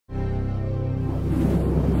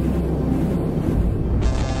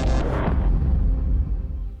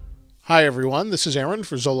Hi everyone, this is Aaron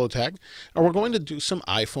for zollotech, and we're going to do some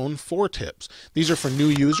iPhone 4 tips. These are for new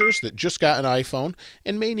users that just got an iPhone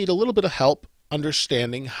and may need a little bit of help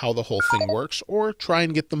understanding how the whole thing works or try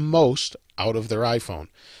and get the most out of their iPhone.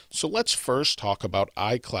 So let's first talk about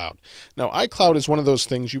iCloud. Now iCloud is one of those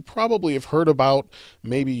things you probably have heard about,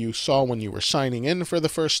 maybe you saw when you were signing in for the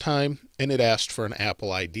first time and it asked for an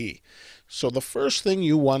Apple ID. So the first thing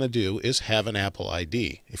you want to do is have an Apple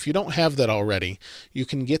ID. If you don't have that already, you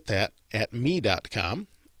can get that at me.com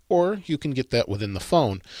or you can get that within the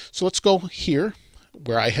phone. So let's go here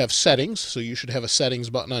where I have settings. So you should have a settings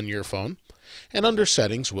button on your phone. And under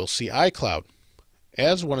settings, we'll see iCloud.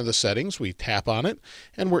 As one of the settings, we tap on it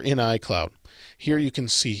and we're in iCloud. Here you can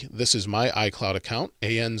see this is my iCloud account,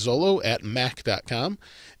 anzolo@mac.com,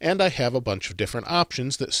 and I have a bunch of different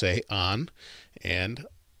options that say on, and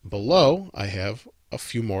below I have a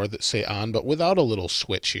few more that say on but without a little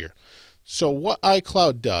switch here. So what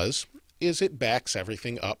iCloud does is it backs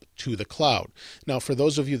everything up to the cloud. Now for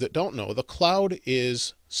those of you that don't know, the cloud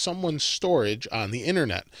is someone's storage on the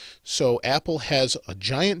internet. So Apple has a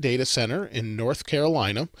giant data center in North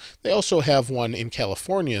Carolina. They also have one in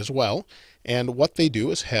California as well. And what they do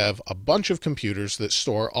is have a bunch of computers that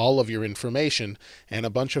store all of your information and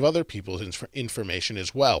a bunch of other people's information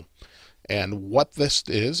as well. And what this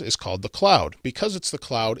is called the cloud. Because it's the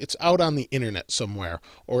cloud, it's out on the internet somewhere,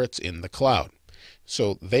 or it's in the cloud.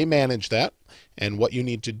 So they manage that, and what you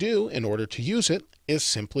need to do in order to use it is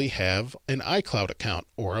simply have an iCloud account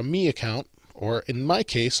or a Me account, or in my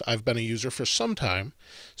case, I've been a user for some time,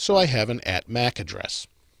 so I have an @Mac address.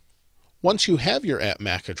 Once you have your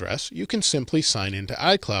 @Mac address, you can simply sign into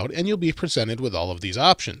iCloud and you'll be presented with all of these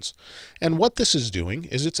options. And what this is doing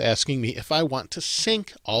is it's asking me if I want to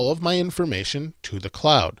sync all of my information to the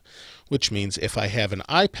cloud, which means if I have an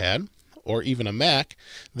iPad or even a Mac,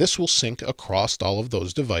 this will sync across all of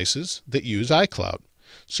those devices that use iCloud.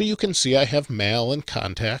 So you can see I have mail and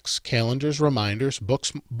contacts, calendars, reminders,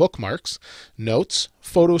 bookmarks, notes,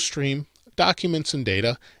 photo stream, documents and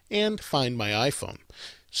data, and find my iPhone.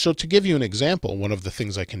 So to give you an example, one of the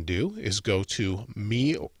things I can do is go to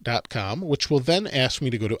me.com, which will then ask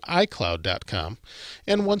me to go to iCloud.com.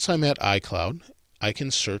 And once I'm at iCloud, I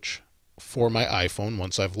can search for my iPhone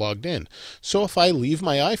once I've logged in. So if I leave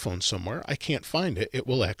my iPhone somewhere, I can't find it, it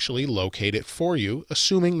will actually locate it for you,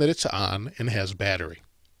 assuming that it's on and has battery.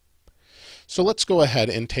 So let's go ahead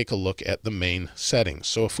and take a look at the main settings.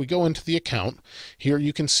 So if we go into the account, here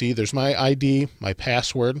you can see there's my ID, my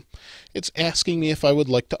password. It's asking me if I would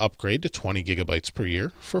like to upgrade to 20 gigabytes per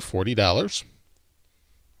year for $40.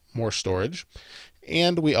 More storage.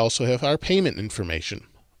 And we also have our payment information.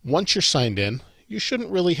 Once you're signed in, you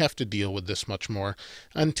shouldn't really have to deal with this much more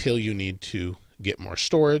until you need to get more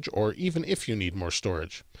storage, or even if you need more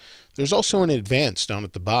storage. There's also an advanced down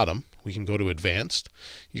at the bottom. We can go to advanced.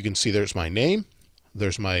 You can see there's my name,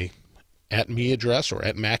 there's my @Me address or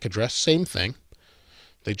 @Mac address, same thing.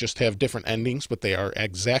 They just have different endings, but they are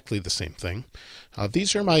exactly the same thing.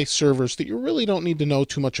 These are my servers that you really don't need to know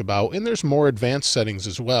too much about, and there's more advanced settings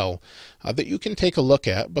as well that you can take a look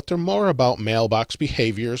at, but they're more about mailbox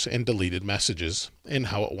behaviors and deleted messages and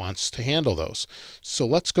how it wants to handle those. So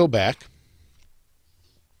let's go back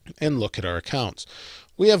and look at our accounts.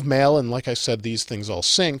 We have mail, and like I said, these things all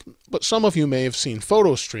sync, but some of you may have seen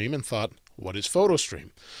PhotoStream and thought, what is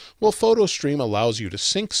PhotoStream? Well, PhotoStream allows you to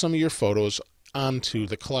sync some of your photos onto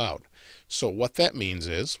the cloud. So what that means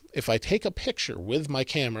is if I take a picture with my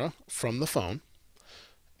camera from the phone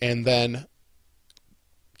and then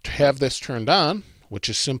have this turned on, which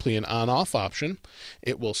is simply an on-off option,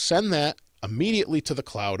 it will send that immediately to the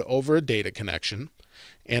cloud over a data connection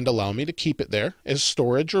and allow me to keep it there as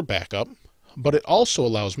storage or backup. But it also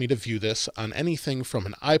allows me to view this on anything from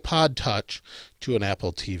an iPod Touch to an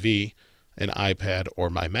Apple TV, an iPad, or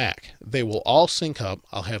my Mac. They will all sync up.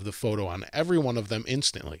 I'll have the photo on every one of them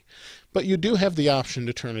instantly. But you do have the option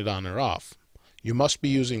to turn it on or off. You must be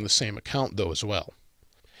using the same account though as well.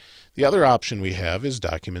 The other option we have is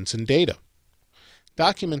Documents and Data.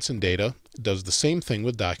 Documents and Data does the same thing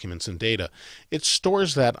with Documents and Data. It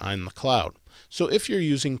stores that on the cloud. So if you're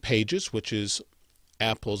using Pages, which is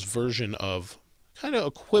Apple's version of kind of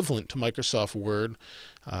equivalent to Microsoft Word,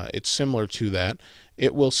 it's similar to that,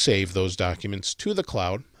 it will save those documents to the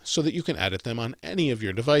cloud so that you can edit them on any of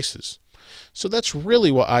your devices. So that's really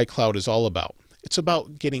what iCloud is all about. It's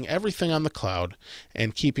about getting everything on the cloud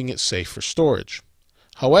and keeping it safe for storage.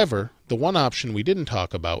 However, the one option we didn't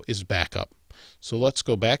talk about is backup. So let's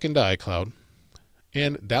go back into iCloud,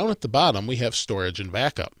 and down at the bottom we have storage and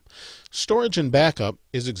backup. Storage and backup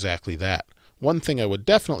is exactly that. One thing I would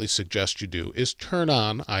definitely suggest you do is turn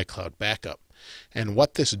on iCloud Backup. And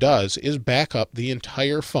what this does is back up the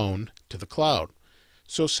entire phone to the cloud.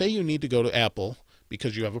 So say you need to go to Apple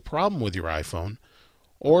because you have a problem with your iPhone,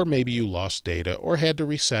 or maybe you lost data or had to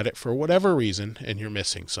reset it for whatever reason and you're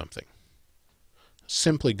missing something.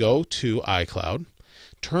 Simply go to iCloud,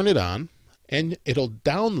 turn it on, and it'll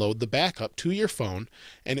download the backup to your phone,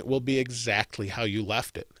 and it will be exactly how you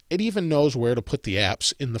left it. It even knows where to put the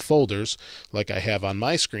apps in the folders. Like I have on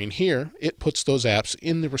my screen here, it puts those apps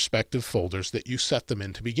in the respective folders that you set them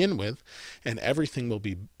in to begin with, and everything will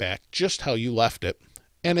be back just how you left it,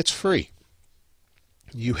 and it's free.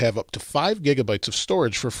 You have up to 5 gigabytes of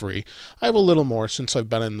storage for free. I have a little more since I've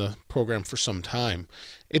been in the program for some time.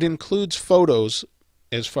 It includes photos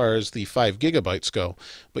as far as the 5 gigabytes go,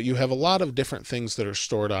 but you have a lot of different things that are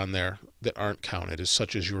stored on there that aren't counted, as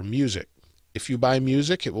such as your music. If you buy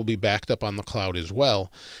music, it will be backed up on the cloud as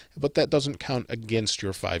well, but that doesn't count against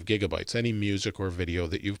your 5 gigabytes, any music or video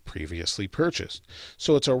that you've previously purchased.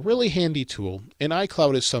 So it's a really handy tool, and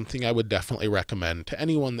iCloud is something I would definitely recommend to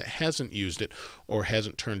anyone that hasn't used it or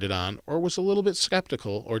hasn't turned it on or was a little bit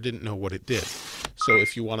skeptical or didn't know what it did. So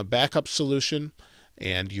if you want a backup solution,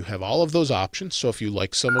 and you have all of those options, so if you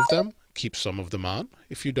like some of them, keep some of them on.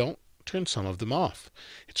 If you don't, turn some of them off.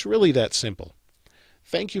 It's really that simple.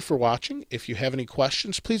 Thank you for watching. If you have any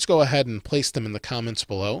questions, please go ahead and place them in the comments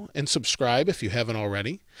below, and subscribe if you haven't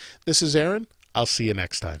already. This is Aaron. I'll see you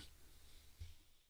next time.